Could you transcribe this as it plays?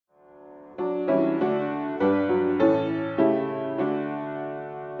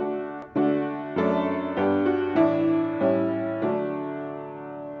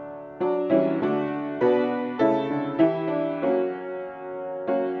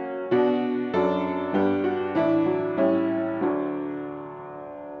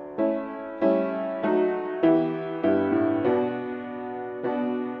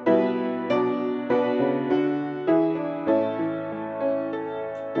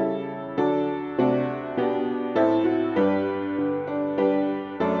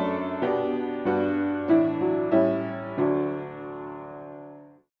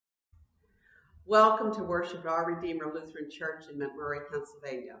Welcome to worship at Our Redeemer Lutheran Church in Murray,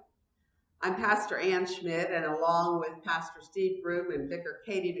 Pennsylvania. I'm Pastor Ann Schmidt, and along with Pastor Steve Broom and Vicar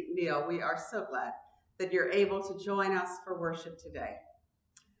Katie McNeil, we are so glad that you're able to join us for worship today.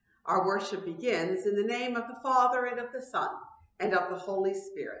 Our worship begins in the name of the Father, and of the Son, and of the Holy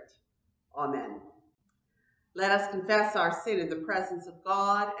Spirit. Amen. Let us confess our sin in the presence of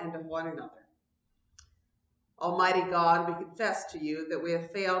God and of one another. Almighty God, we confess to you that we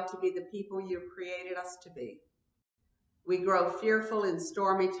have failed to be the people you have created us to be. We grow fearful in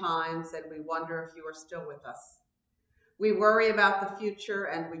stormy times, and we wonder if you are still with us. We worry about the future,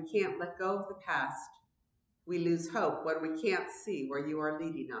 and we can't let go of the past. We lose hope when we can't see where you are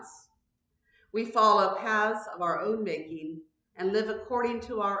leading us. We follow paths of our own making and live according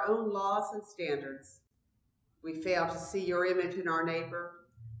to our own laws and standards. We fail to see your image in our neighbor.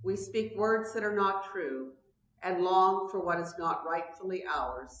 We speak words that are not true and long for what is not rightfully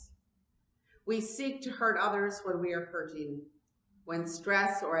ours. We seek to hurt others when we are hurting. When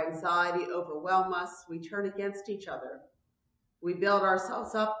stress or anxiety overwhelm us, we turn against each other. We build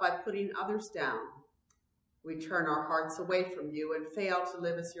ourselves up by putting others down. We turn our hearts away from you and fail to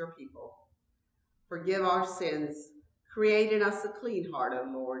live as your people. Forgive our sins, create in us a clean heart, O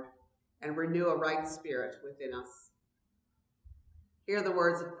Lord, and renew a right spirit within us. Hear the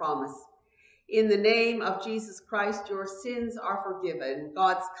words of promise. In the name of Jesus Christ, your sins are forgiven.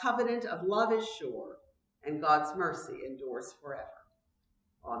 God's covenant of love is sure, and God's mercy endures forever.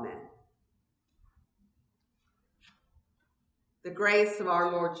 Amen. The grace of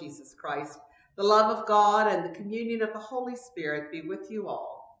our Lord Jesus Christ, the love of God, and the communion of the Holy Spirit be with you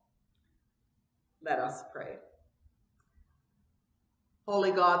all. Let us pray.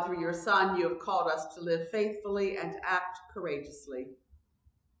 Holy God, through your Son, you have called us to live faithfully and act courageously.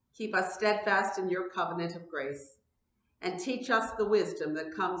 Keep us steadfast in your covenant of grace, and teach us the wisdom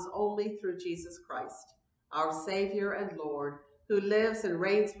that comes only through Jesus Christ, our Savior and Lord, who lives and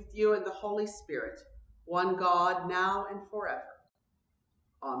reigns with you in the Holy Spirit, one God, now and forever.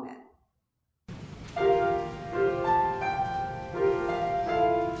 Amen.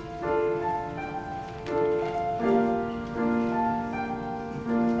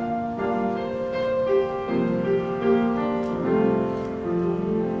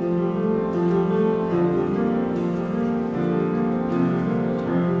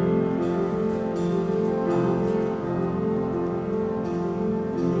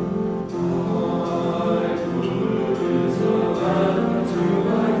 To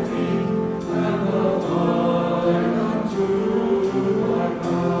my feet.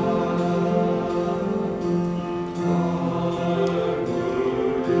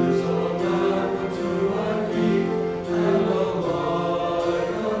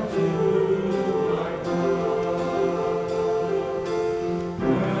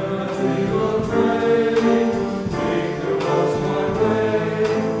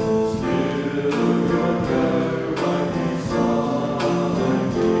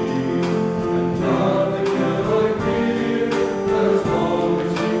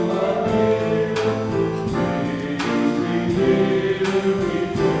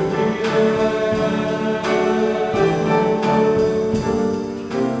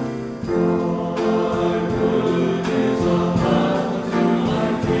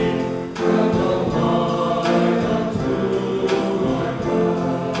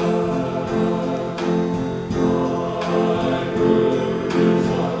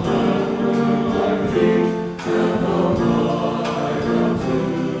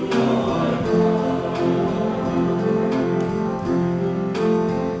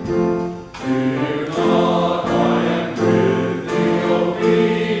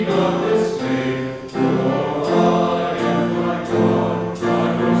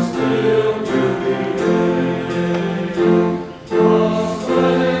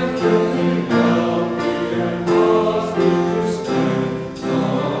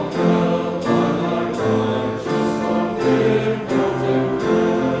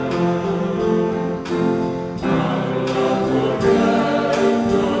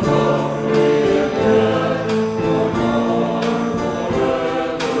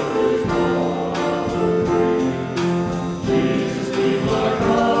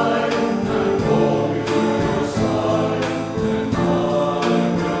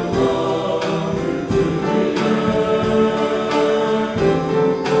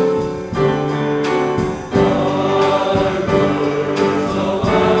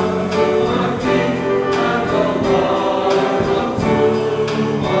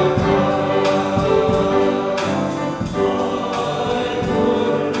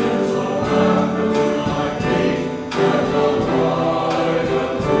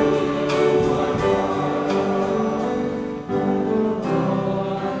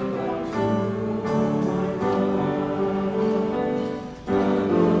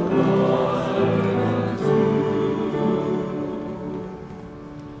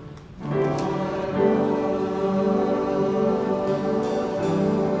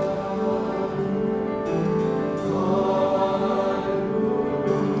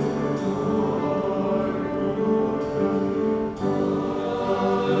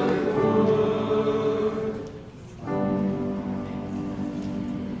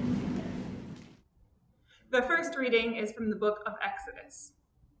 The first reading is from the book of Exodus.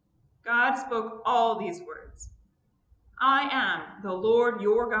 God spoke all these words. I am the Lord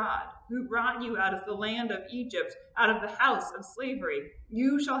your God, who brought you out of the land of Egypt, out of the house of slavery.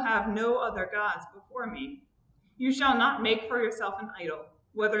 You shall have no other gods before me. You shall not make for yourself an idol,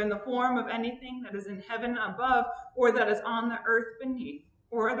 whether in the form of anything that is in heaven above, or that is on the earth beneath,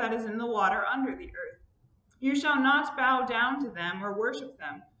 or that is in the water under the earth. You shall not bow down to them or worship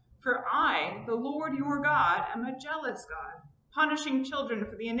them. For I, the Lord your God, am a jealous God, punishing children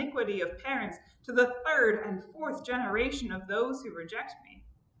for the iniquity of parents to the third and fourth generation of those who reject me,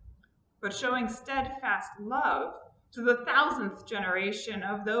 but showing steadfast love to the 1,000th generation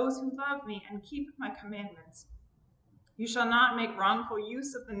of those who love me and keep my commandments. You shall not make wrongful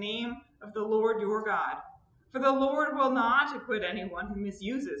use of the name of the Lord your God, for the Lord will not acquit anyone who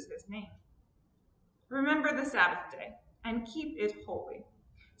misuses his name. Remember the Sabbath day and keep it holy.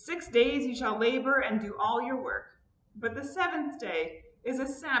 6 days you shall labor and do all your work, but the seventh day is a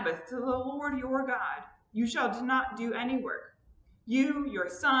Sabbath to the Lord your God. You shall not do any work. You, your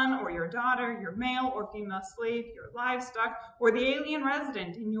son or your daughter, your male or female slave, your livestock, or the alien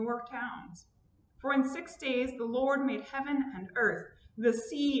resident in your towns. For in 6 days the Lord made heaven and earth, the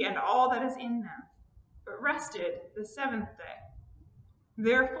sea and all that is in them, but rested the seventh day.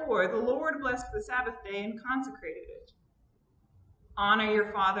 Therefore the Lord blessed the Sabbath day and consecrated it. Honor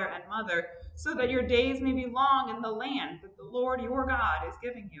your father and mother, so that your days may be long in the land that the Lord your God is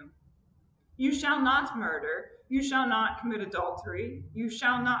giving you. You shall not murder. You shall not commit adultery. You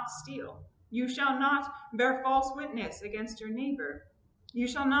shall not steal. You shall not bear false witness against your neighbor. You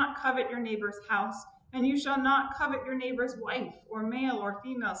shall not covet your neighbor's house, and you shall not covet your neighbor's wife, or male or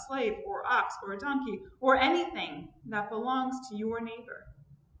female slave, or ox, or donkey, or anything that belongs to your neighbor.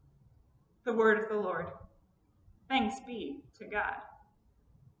 The word of the Lord. Thanks be to God.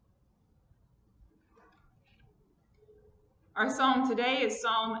 Our psalm today is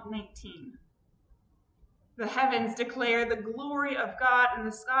Psalm 19. The heavens declare the glory of God, and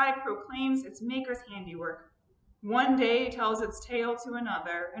the sky proclaims its maker's handiwork. One day tells its tale to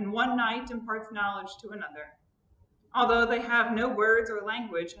another, and one night imparts knowledge to another. Although they have no words or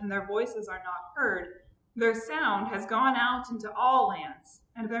language, and their voices are not heard, their sound has gone out into all lands,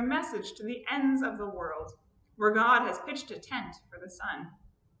 and their message to the ends of the world, where God has pitched a tent for the sun.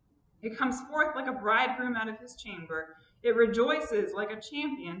 It comes forth like a bridegroom out of his chamber. It rejoices like a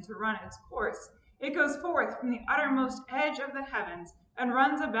champion to run its course. It goes forth from the uttermost edge of the heavens and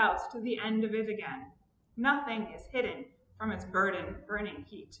runs about to the end of it again. Nothing is hidden from its burning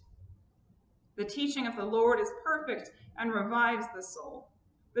heat. The teaching of the Lord is perfect and revives the soul.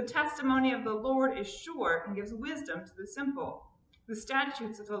 The testimony of the Lord is sure and gives wisdom to the simple. The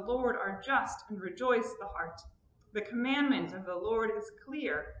statutes of the Lord are just and rejoice the heart. The commandment of the Lord is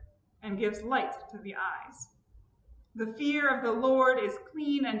clear and gives light to the eyes. The fear of the Lord is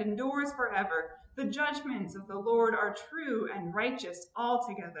clean and endures forever. The judgments of the Lord are true and righteous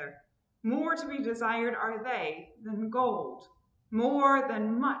altogether. More to be desired are they than gold, more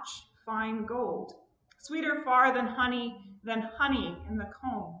than much fine gold, sweeter far than honey in the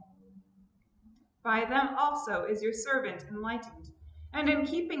comb. By them also is your servant enlightened, and in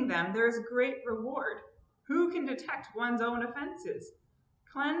keeping them there is great reward. Who can detect one's own offenses?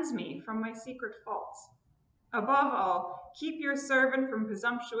 Cleanse me from my secret faults. Above all, keep your servant from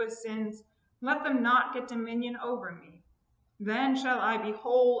presumptuous sins. Let them not get dominion over me. Then shall I be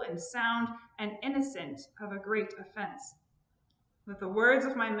whole and sound and innocent of a great offense. Let the words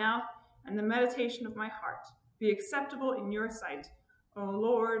of my mouth and the meditation of my heart be acceptable in your sight, O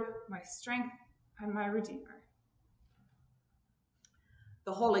Lord, my strength and my Redeemer.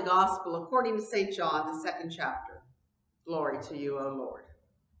 The Holy Gospel according to St. John, the 2nd chapter. Glory to you, O Lord.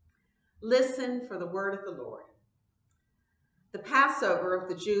 Listen for the word of the Lord. The Passover of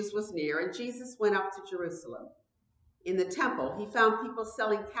the Jews was near, and Jesus went up to Jerusalem. In the temple, he found people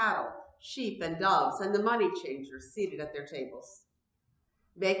selling cattle, sheep, and doves, and the money changers seated at their tables.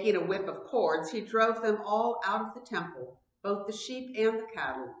 Making a whip of cords, he drove them all out of the temple, both the sheep and the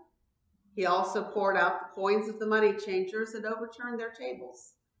cattle. He also poured out the coins of the money changers and overturned their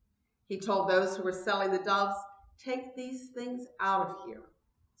tables. He told those who were selling the doves, "Take these things out of here.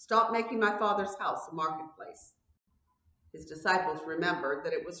 Stop making my Father's house a marketplace." His disciples remembered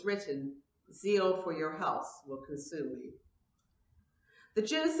that it was written, "Zeal for your house will consume me." The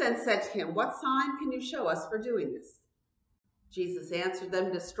Jews then said to him, "What sign can you show us for doing this?" Jesus answered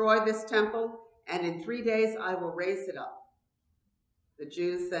them, "Destroy this temple, and in 3 days I will raise it up." The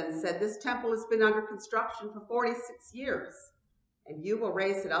Jews then said, "This temple has been under construction for 46 years, and you will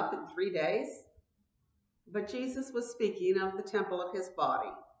raise it up in 3 days?" But Jesus was speaking of the temple of his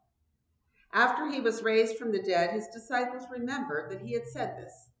body. After he was raised from the dead, his disciples remembered that he had said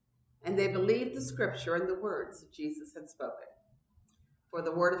this, and they believed the scripture and the words that Jesus had spoken. For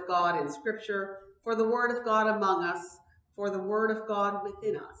the word of God in scripture, for the word of God among us, for the word of God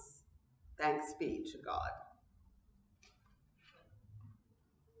within us. Thanks be to God.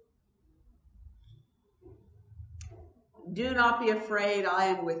 Do not be afraid, I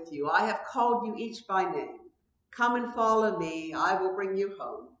am with you. I have called you each by name. Come and follow me, I will bring you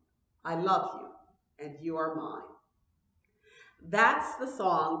home. I love you, and you are mine. That's the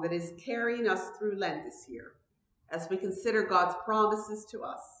song that is carrying us through Lent this year, as we consider God's promises to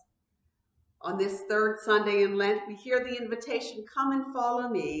us. On this third Sunday in Lent, we hear the invitation, come and follow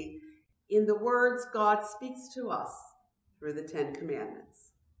me, in the words God speaks to us through the Ten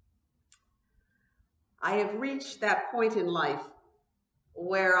Commandments. I have reached that point in life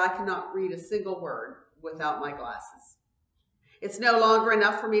where I cannot read a single word without my glasses. It's no longer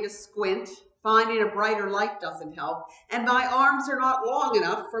enough for me to squint. Finding a brighter light doesn't help, and my arms are not long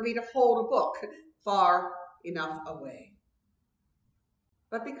enough for me to hold a book far enough away.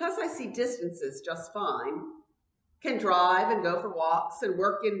 But because I see distances just fine, can drive and go for walks and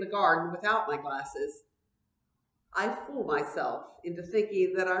work in the garden without my glasses, I fool myself into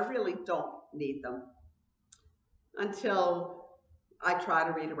thinking that I really don't need them until I try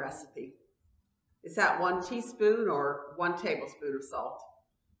to read a recipe. Is that 1 teaspoon or 1 tablespoon of salt?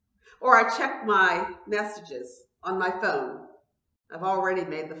 Or I check my messages on my phone. I've already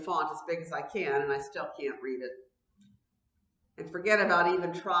made the font as big as I can and I still can't read it. And forget about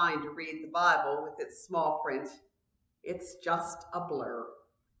even trying to read the Bible with its small print. It's just a blur.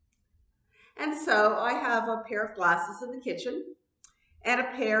 And so I have a pair of glasses in the kitchen and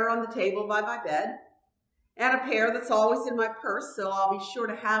a pair on the table by my bed and a pair that's always in my purse, so I'll be sure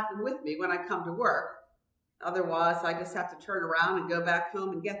to have them with me when I come to work. Otherwise, I just have to turn around and go back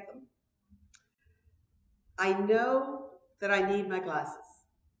home and get them. I know that I need my glasses.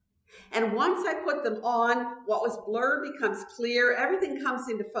 And once I put them on, what was blurred becomes clear, everything comes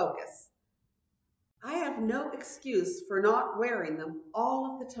into focus. I have no excuse for not wearing them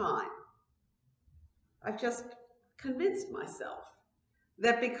all of the time. I've just convinced myself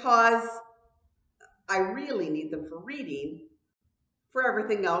that because I really need them for reading, for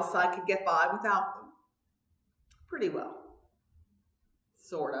everything else I could get by without them. Pretty well.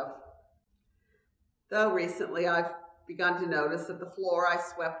 Sort of. Though recently I've begun to notice that the floor I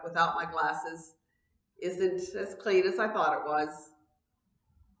swept without my glasses isn't as clean as I thought it was.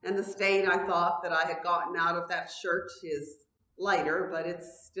 And the stain I thought that I had gotten out of that shirt is lighter, but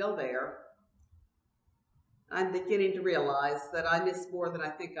it's still there. I'm beginning to realize that I miss more than I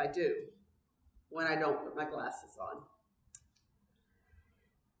think I do when I don't put my glasses on.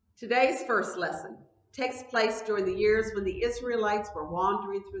 Today's first lesson takes place during the years when the Israelites were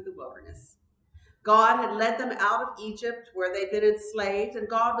wandering through the wilderness. God had led them out of Egypt where they'd been enslaved, and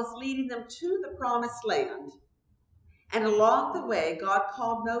God was leading them to the promised land. And along the way, God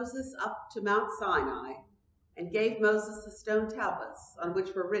called Moses up to Mount Sinai and gave Moses the stone tablets on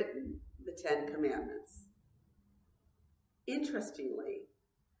which were written the 10 Commandments. Interestingly,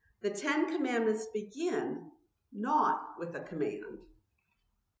 the 10 Commandments begin not with a command,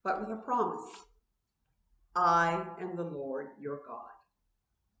 but with a promise. I am the Lord your God.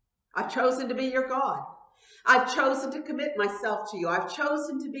 I've chosen to be your God. I've chosen to commit myself to you. I've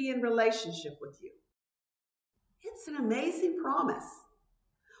chosen to be in relationship with you. It's an amazing promise,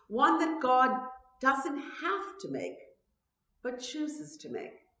 one that God doesn't have to make, but chooses to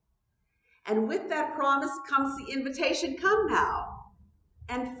make. And with that promise comes the invitation, come now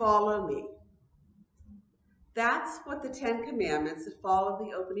and follow me. That's what the 10 Commandments that follow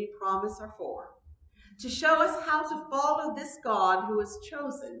the opening promise are for, to show us how to follow this God who has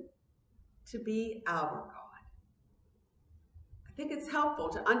chosen to be our God. I think it's helpful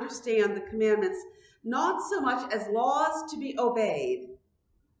to understand the commandments not so much as laws to be obeyed,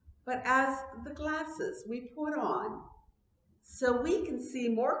 but as the glasses we put on so we can see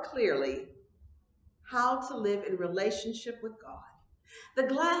more clearly how to live in relationship with God. The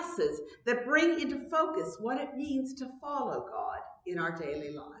glasses that bring into focus what it means to follow God in our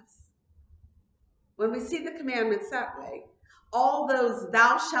daily lives. When we see the commandments that way, all those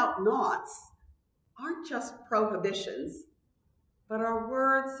thou shalt nots aren't just prohibitions, but are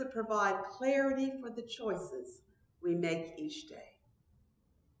words that provide clarity for the choices we make each day.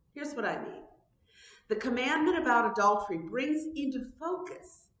 Here's what I mean. The commandment about adultery brings into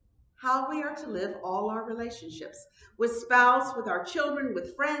focus how we are to live all our relationships, with spouse, with our children,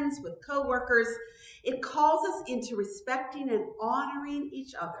 with friends, with co-workers. It calls us into respecting and honoring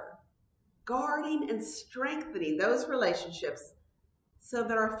each other, guarding and strengthening those relationships so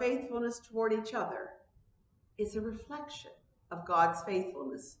that our faithfulness toward each other is a reflection of God's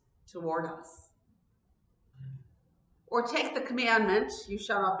faithfulness toward us. Or take the commandment, you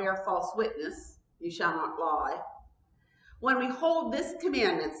shall not bear false witness, you shall not lie. When we hold this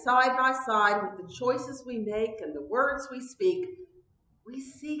commandment side by side with the choices we make and the words we speak, we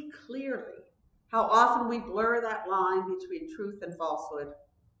see clearly how often we blur that line between truth and falsehood.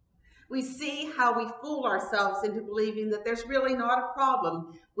 We see how we fool ourselves into believing that there's really not a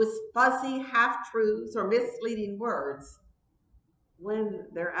problem with fuzzy half-truths or misleading words, when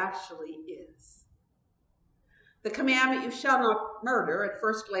there actually is. The commandment, you shall not murder, at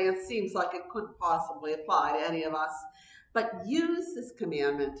first glance seems like it couldn't possibly apply to any of us, but use this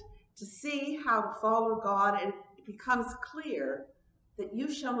commandment to see how to follow God, and it becomes clear that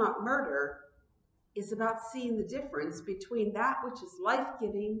you shall not murder is about seeing the difference between that which is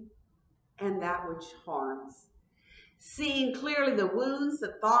life-giving and that which harms. Seeing clearly the wounds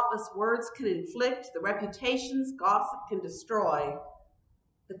that thoughtless words can inflict, the reputations gossip can destroy,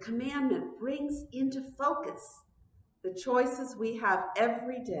 the commandment brings into focus the choices we have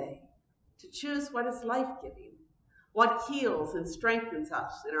every day to choose what is life-giving, what heals and strengthens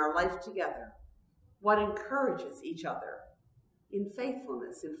us in our life together, what encourages each other in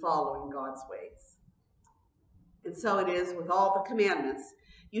faithfulness in following God's ways. And so it is with all the commandments.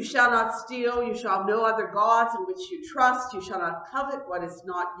 You shall not steal, you shall have no other gods in which you trust, you shall not covet what is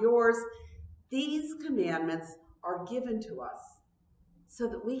not yours. These commandments are given to us so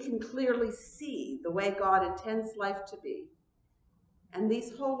that we can clearly see the way God intends life to be. And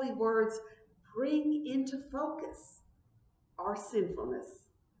these holy words bring into focus our sinfulness,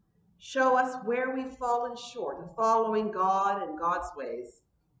 show us where we've fallen short of following God and God's ways,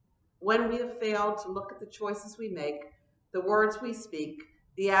 when we have failed to look at the choices we make, the words we speak,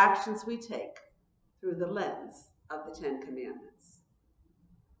 the actions we take through the lens of the Ten Commandments.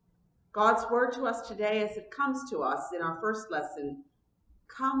 God's word to us today, as it comes to us in our first lesson,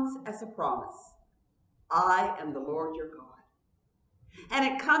 comes as a promise. I am the Lord your God. And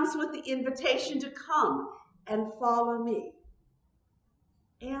it comes with the invitation to come and follow me.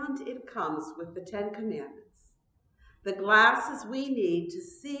 And it comes with the Ten Commandments, the glasses we need to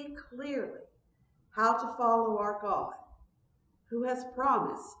see clearly how to follow our God, who has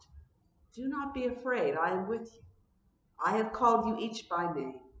promised, do not be afraid, I am with you. I have called you each by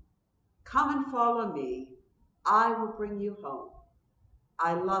name. Come and follow me. I will bring you home.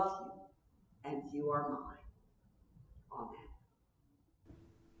 I love you, and you are mine. Amen.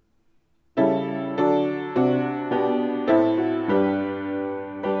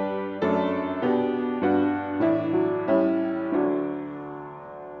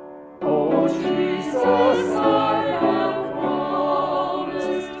 Oh, Jesus, I have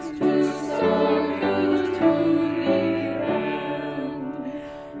promised to serve you to the end.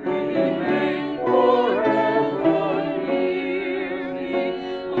 Remain forever near me,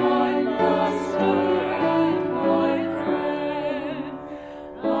 my Master and my friend.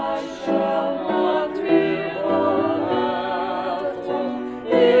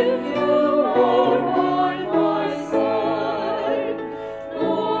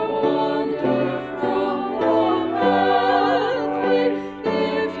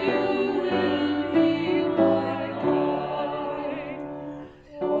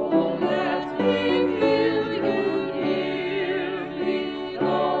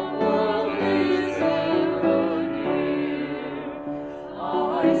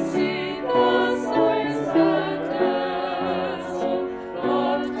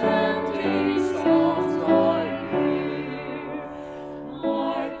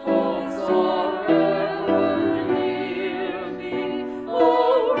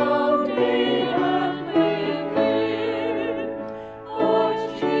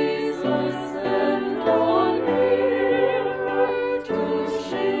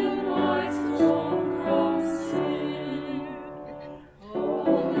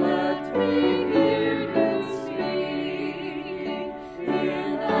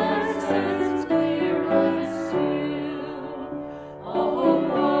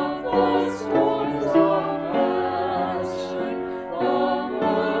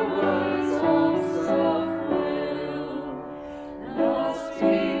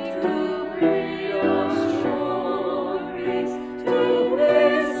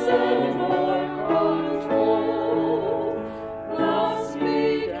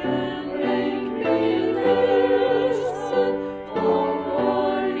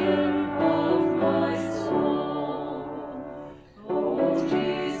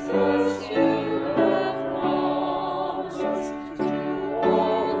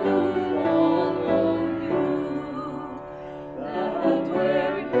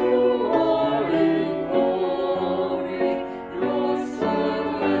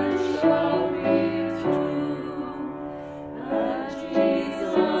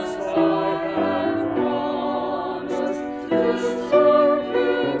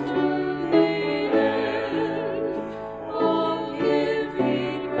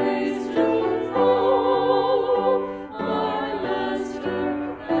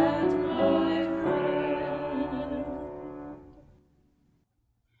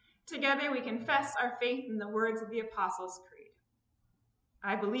 Together we confess our faith in the words of the Apostles' Creed.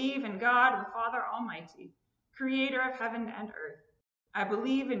 I believe in God, the Father Almighty, creator of heaven and earth. I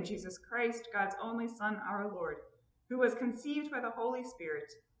believe in Jesus Christ, God's only Son, our Lord, who was conceived by the Holy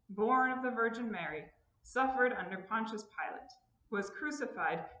Spirit, born of the Virgin Mary, suffered under Pontius Pilate, was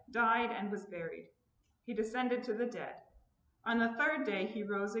crucified, died, and was buried. He descended to the dead. On the third day he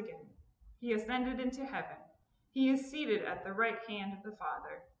rose again. He ascended into heaven. He is seated at the right hand of the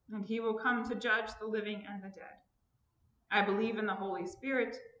Father, and he will come to judge the living and the dead. I believe in the Holy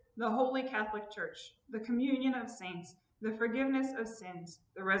Spirit, the Holy Catholic Church, the communion of saints, the forgiveness of sins,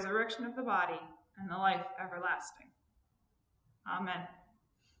 the resurrection of the body, and the life everlasting. Amen.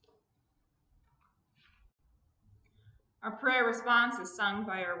 Our prayer response is sung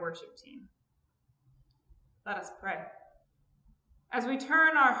by our worship team. Let us pray. As we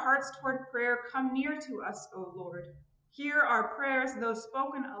turn our hearts toward prayer, come near to us, O Lord. Hear our prayers, those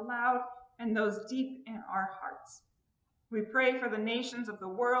spoken aloud and those deep in our hearts. We pray for the nations of the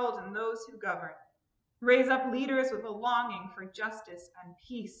world and those who govern. Raise up leaders with a longing for justice and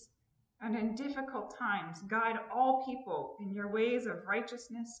peace, and in difficult times, guide all people in your ways of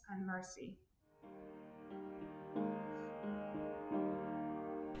righteousness and mercy.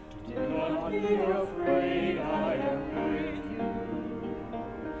 Do not be afraid, I am with you.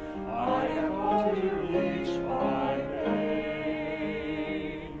 I have taught you each by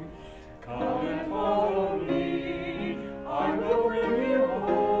name. Come and follow me, I will bring you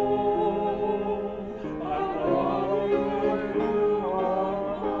home. I love you and you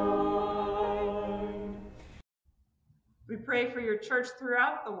are mine. We pray for your church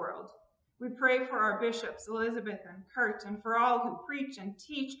throughout the world. We pray for our bishops, Elizabeth and Kurt, and for all who preach and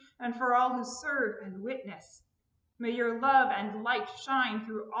teach, and for all who serve and witness. May your love and light shine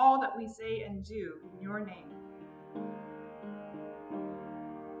through all that we say and do in your name.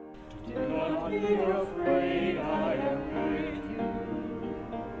 Do not be afraid, I am with you.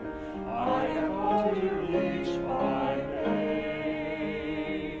 I have taught you each by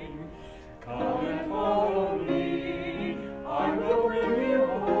name. Come and follow me, I will bring you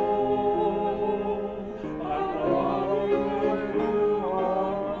home. I love you and you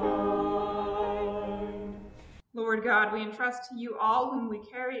are mine. Lord God, we entrust to you all whom we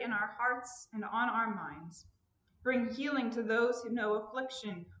carry in our hearts and on our minds. Bring healing to those who know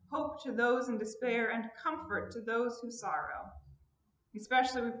affliction, hope to those in despair, and comfort to those who sorrow.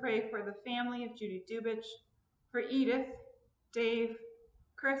 Especially we pray for the family of Judy Dubich, for Edith, Dave,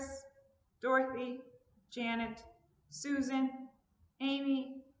 Chris, Dorothy, Janet, Susan,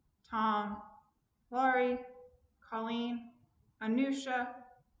 Amy, Tom, Laurie, Colleen, Anusha,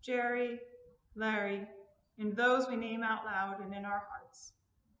 Jerry, Larry, and those we name out loud and in our hearts.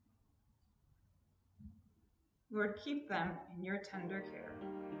 Lord, keep them in your tender care.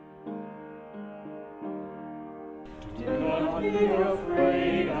 Do not be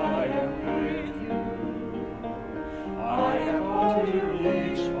afraid, I am with you. I have taught you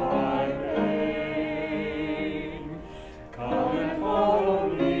each by name. Come and follow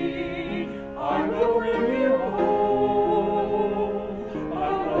me, I will bring you home.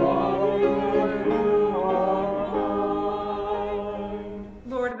 I love you and you are mine.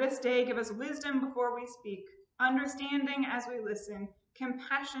 Lord, this day give us wisdom before we speak, understanding as we listen,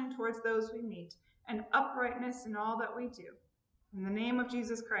 compassion towards those we meet, and uprightness in all that we do. In the name of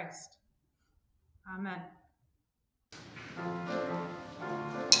Jesus Christ. Amen.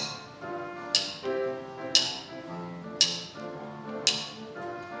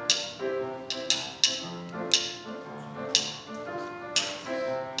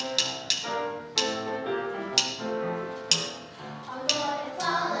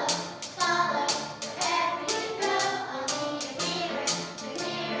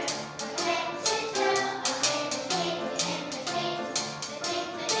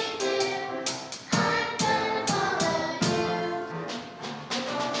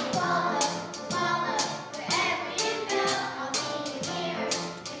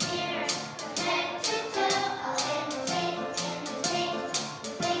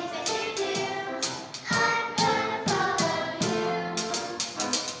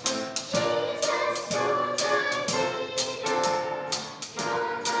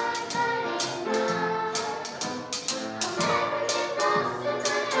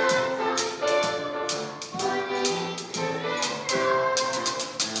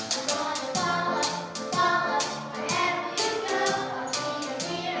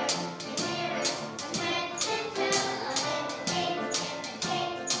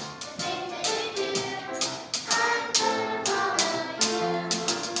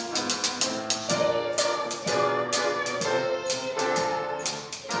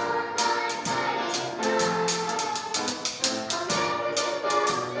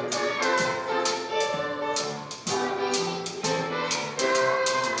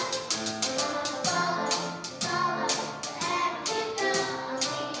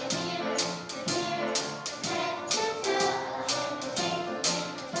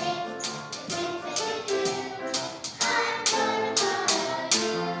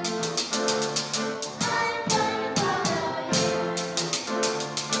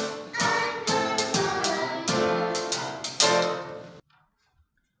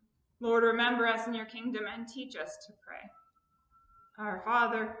 Lord, remember us in your kingdom and teach us to pray. Our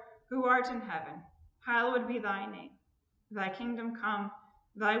Father, who art in heaven, hallowed be thy name. Thy kingdom come,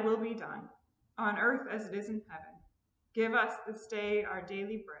 thy will be done, on earth as it is in heaven. Give us this day our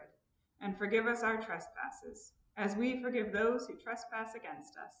daily bread, and forgive us our trespasses, as we forgive those who trespass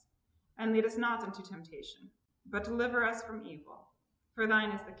against us. And lead us not into temptation, but deliver us from evil. For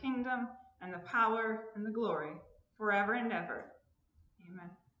thine is the kingdom, and the power, and the glory, forever and ever. Amen.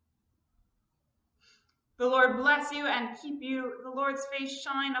 The Lord bless you and keep you. The Lord's face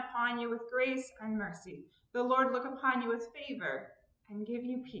shine upon you with grace and mercy. The Lord look upon you with favor and give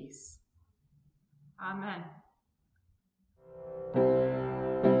you peace. Amen.